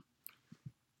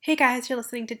Hey guys, you're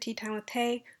listening to Tea Time with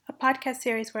Tay, a podcast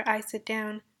series where I sit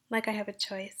down like I have a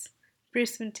choice, brew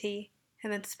some tea,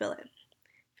 and then spill it.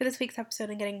 For this week's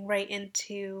episode, I'm getting right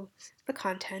into the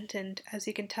content, and as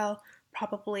you can tell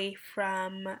probably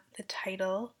from the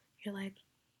title, you're like,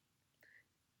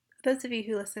 those of you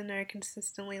who listen are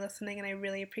consistently listening, and I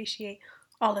really appreciate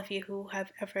all of you who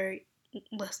have ever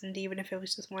listened, even if it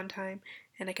was just one time,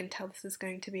 and I can tell this is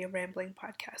going to be a rambling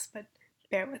podcast, but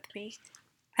bear with me.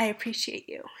 I appreciate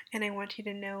you, and I want you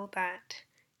to know that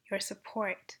your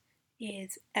support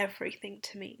is everything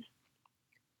to me.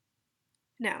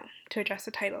 Now, to address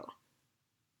the title,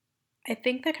 I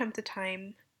think there comes a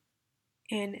time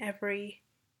in every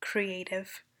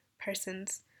creative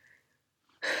person's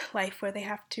life where they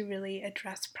have to really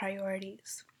address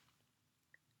priorities.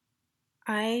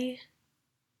 I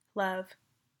love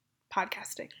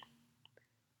podcasting.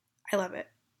 I love it.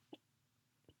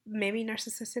 Maybe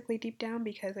narcissistically deep down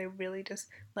because I really just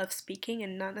love speaking,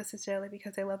 and not necessarily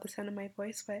because I love the sound of my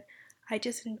voice, but I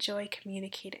just enjoy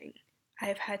communicating.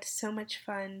 I've had so much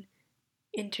fun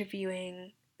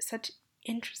interviewing such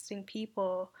interesting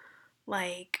people.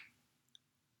 Like,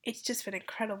 it's just been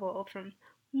incredible, from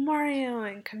Mario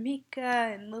and Kamika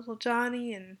and Little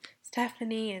Johnny and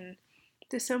Stephanie, and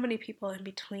there's so many people in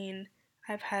between.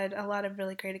 I've had a lot of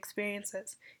really great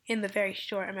experiences in the very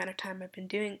short amount of time I've been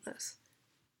doing this.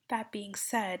 That being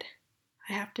said,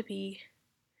 I have to be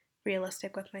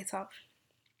realistic with myself.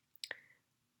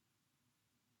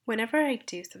 Whenever I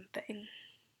do something,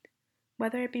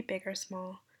 whether it be big or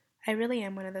small, I really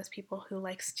am one of those people who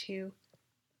likes to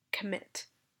commit.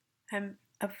 I'm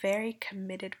a very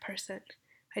committed person.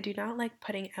 I do not like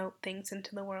putting out things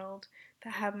into the world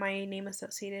that have my name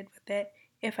associated with it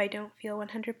if I don't feel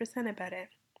 100% about it.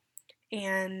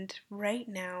 And right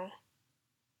now,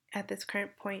 at this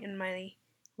current point in my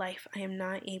life, I am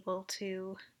not able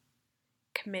to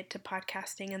commit to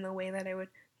podcasting in the way that I would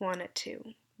want it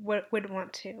to, would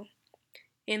want to.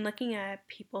 In looking at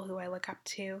people who I look up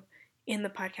to in the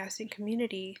podcasting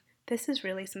community, this is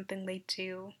really something they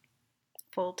do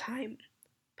full time.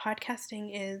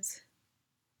 Podcasting is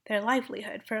their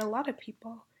livelihood for a lot of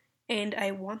people, and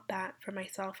I want that for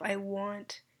myself. I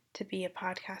want to be a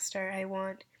podcaster. I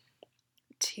want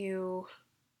to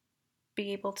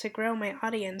be able to grow my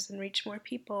audience and reach more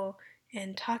people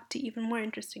and talk to even more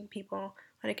interesting people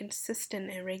on a consistent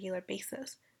and regular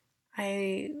basis.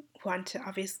 I want to,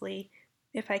 obviously,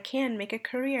 if I can, make a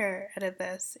career out of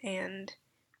this, and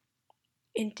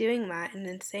in doing that and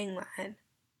in saying that,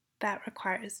 that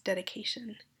requires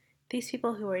dedication. These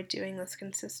people who are doing this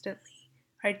consistently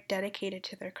are dedicated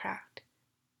to their craft.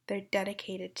 They're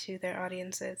dedicated to their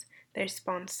audiences, their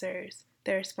sponsors,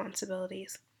 their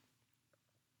responsibilities.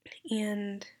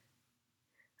 And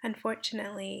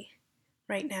unfortunately,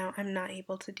 right now, I'm not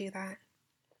able to do that.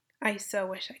 I so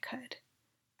wish I could.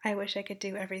 I wish I could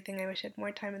do everything. I wish I had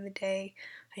more time in the day.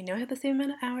 I know I have the same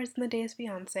amount of hours in the day as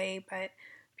Beyonce, but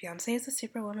Beyonce is a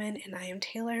superwoman, and I am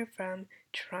Taylor from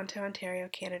Toronto, Ontario,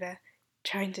 Canada,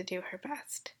 trying to do her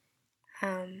best.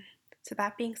 So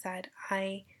that being said,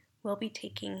 I will be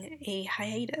taking a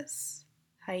hiatus.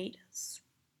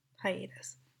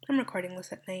 I'm recording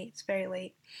this at night. It's very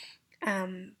late.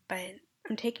 But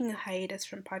I'm taking a hiatus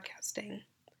from podcasting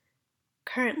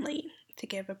currently to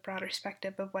give a broader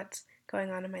perspective of what's going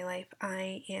on in my life.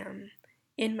 I am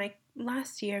in my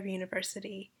last year of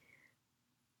university.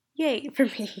 Yay for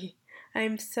me!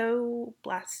 I'm so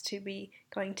blessed to be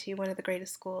going to one of the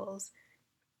greatest schools,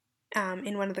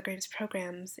 in one of the greatest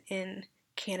programs in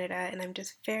Canada, and I'm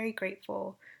just very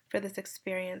grateful for this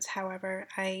experience. However,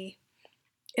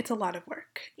 it's a lot of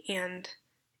work, and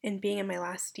in being in my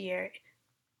last year,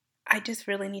 I just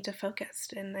really need to focus,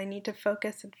 and I need to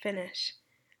focus and finish,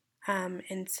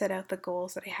 and set out the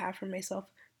goals that I have for myself,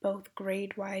 both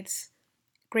grade-wise,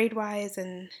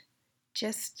 and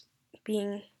just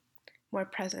being more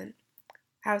present.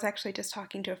 I was actually just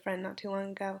talking to a friend not too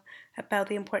long ago about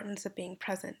the importance of being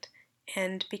present,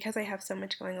 and because I have so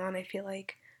much going on, I feel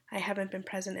like I haven't been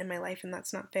present in my life, and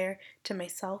that's not fair to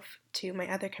myself, to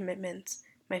my other commitments,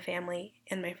 my family,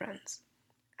 and my friends.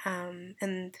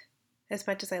 And as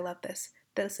much as I love this,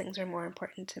 those things are more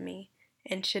important to me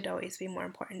and should always be more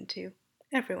important to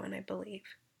everyone, I believe.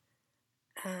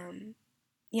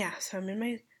 So I'm in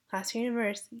my last year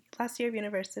of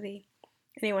university.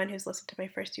 Anyone who's listened to my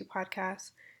first two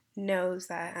podcasts knows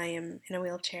that I am in a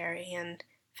wheelchair, and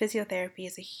physiotherapy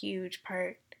is a huge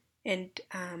part and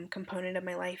component of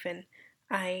my life, and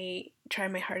I try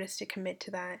my hardest to commit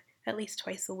to that at least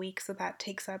twice a week, so that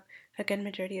takes up a good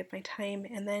majority of my time.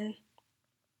 And then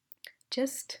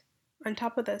just on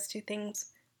top of those two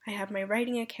things, I have my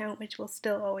writing account, which will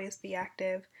still always be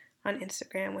active on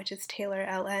Instagram, which is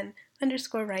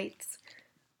TaylorLN_writes,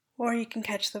 or you can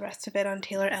catch the rest of it on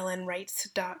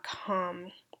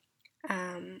TaylorLNWrites.com.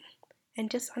 And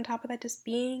just on top of that, just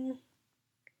being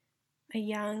a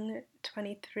young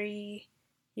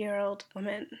 23-year-old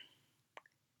woman.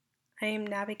 I am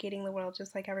navigating the world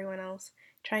just like everyone else,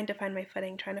 trying to find my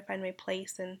footing, trying to find my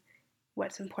place and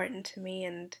what's important to me.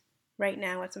 And right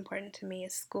now, what's important to me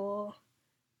is school,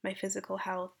 my physical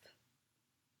health,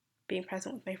 being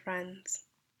present with my friends,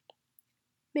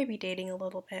 maybe dating a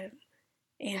little bit,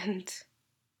 and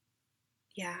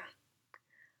yeah.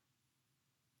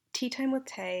 Tea Time with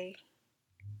Tay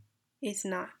is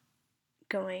not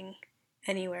going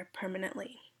anywhere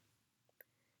permanently.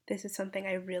 This is something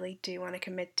I really do want to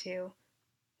commit to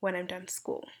when I'm done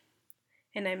school.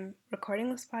 And I'm recording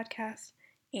this podcast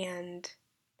and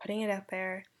putting it out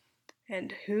there.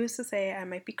 And who's to say I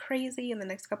might be crazy in the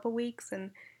next couple weeks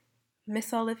and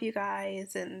miss all of you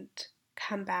guys and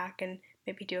come back and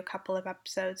maybe do a couple of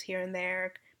episodes here and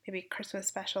there, maybe a Christmas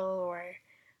special or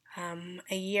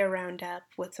a year roundup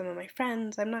with some of my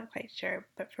friends. I'm not quite sure,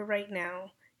 but for right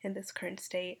now, in this current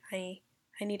state, I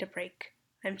need a break.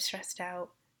 I'm stressed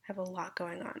out. I have a lot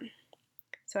going on.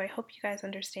 So I hope you guys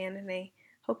understand, and I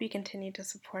hope you continue to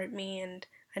support me and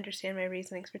understand my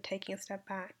reasonings for taking a step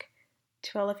back.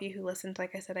 To all of you who listened,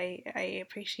 like I said, I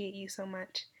appreciate you so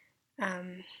much.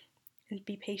 And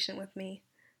be patient with me.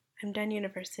 I'm done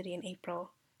university in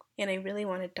April, and I really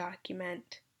want to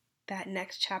document that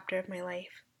next chapter of my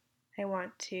life. I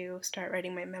want to start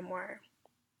writing my memoir,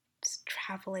 just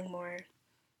traveling more,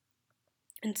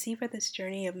 and see where this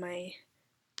journey of my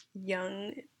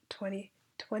young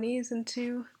 20s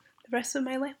into the rest of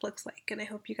my life looks like. And I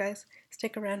hope you guys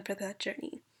stick around for that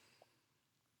journey.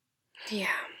 Yeah,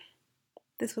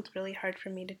 this was really hard for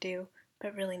me to do,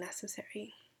 but really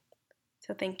necessary.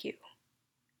 So thank you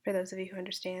for those of you who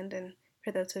understand, and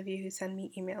for those of you who send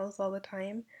me emails all the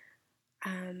time.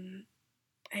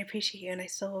 I appreciate you, and I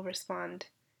still will respond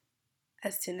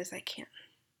as soon as I can.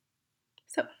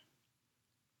 So,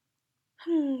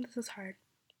 this is hard,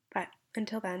 but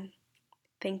until then,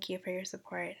 thank you for your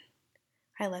support.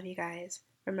 I love you guys.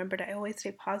 Remember to always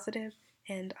stay positive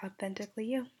and authentically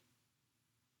you.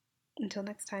 Until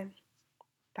next time,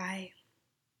 bye.